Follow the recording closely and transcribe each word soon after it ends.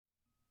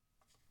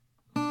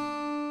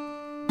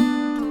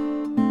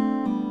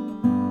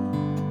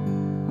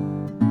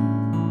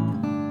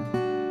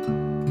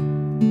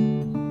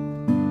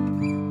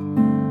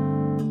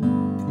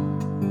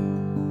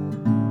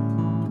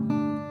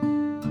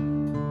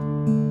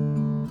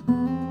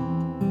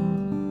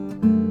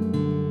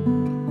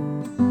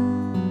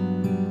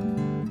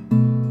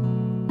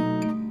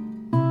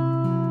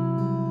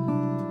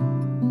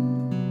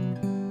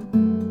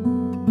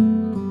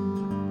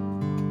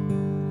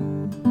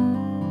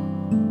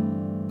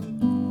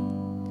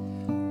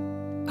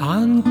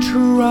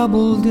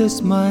Untroubled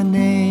is my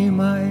name.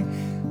 I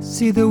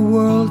see the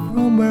world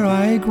from where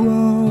I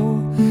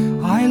grow.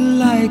 I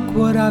like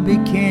what I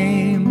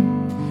became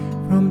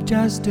from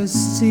just a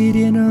seed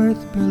in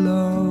earth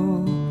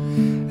below.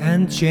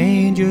 And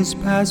changes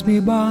pass me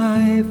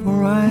by,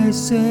 for I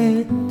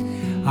say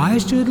I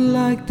should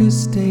like to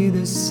stay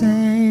the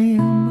same.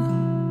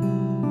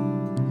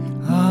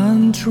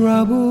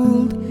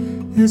 Untroubled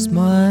is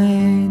my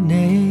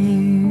name.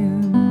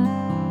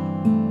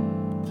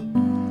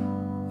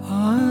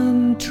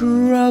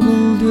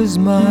 Untroubled is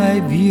my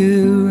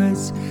view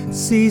as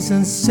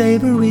seasons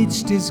savor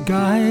each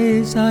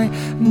disguise. I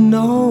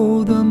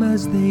know them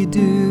as they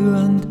do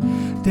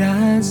and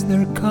dance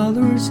their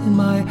colors in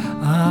my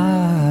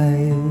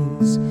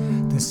eyes.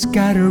 The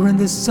scatter in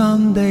the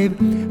sun, they've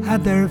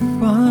had their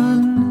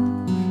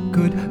fun.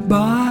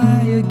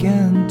 Goodbye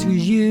again to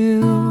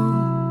you.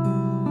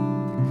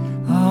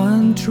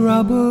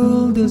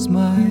 Untroubled is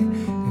my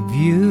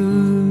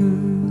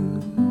view.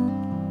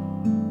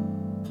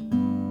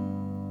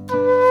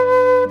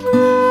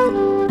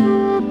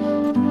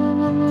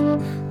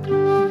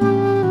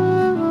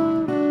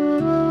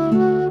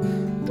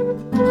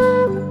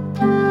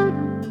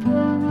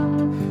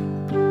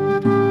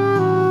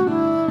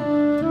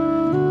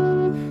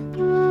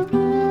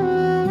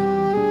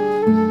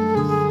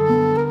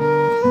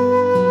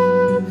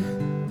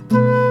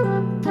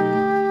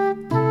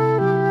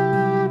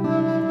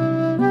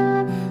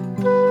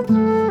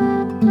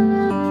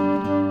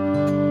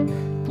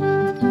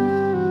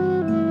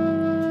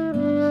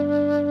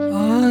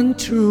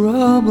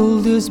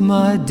 Untroubled is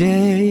my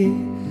day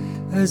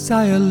as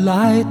I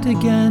alight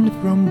again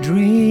from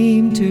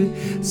dream to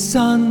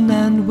sun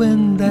and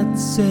wind that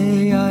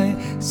say I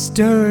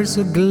stir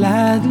so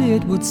gladly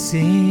it would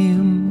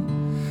seem.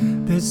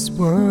 This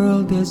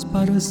world is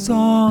but a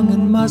song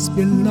and must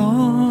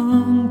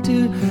belong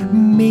to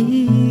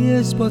me,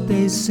 is what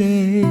they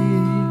say.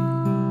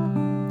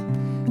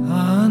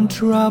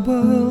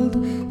 Untroubled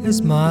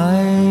is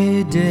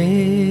my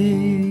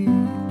day.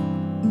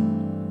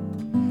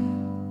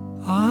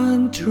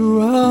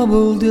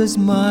 Untroubled is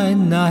my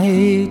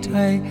night.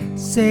 I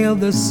sail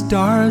the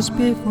stars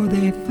before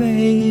they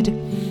fade,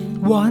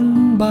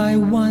 one by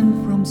one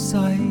from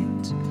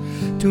sight,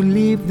 to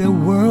leave the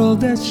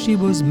world as she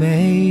was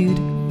made.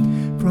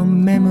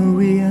 From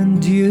memory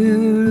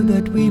endure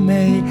that we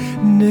may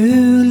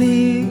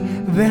newly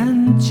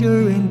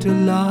venture into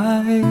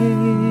light.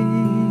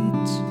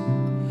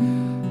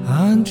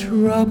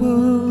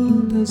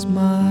 Untroubled is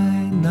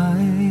my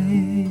night.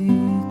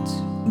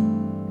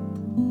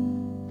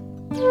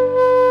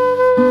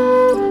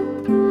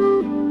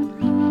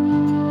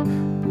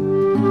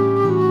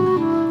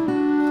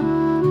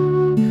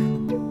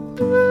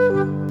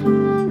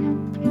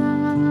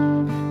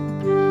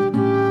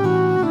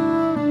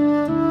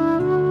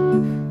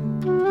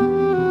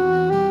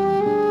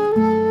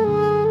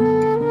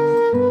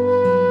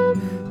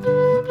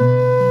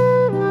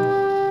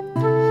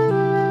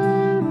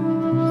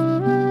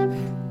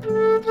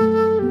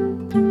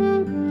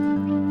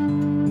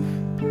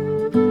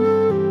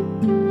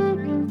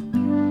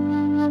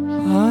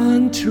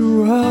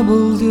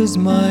 Untroubled is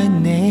my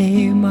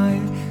name. I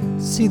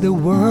see the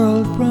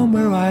world from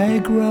where I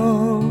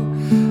grow.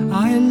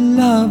 I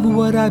love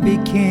what I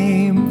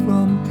became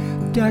from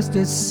just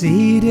a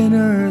seed in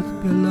earth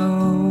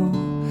below.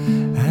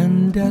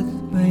 And death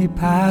may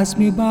pass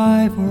me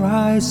by, for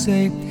I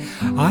say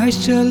I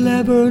shall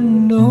ever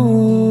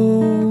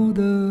know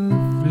the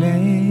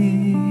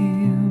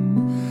flame.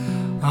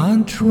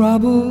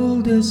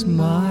 Untroubled is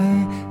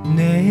my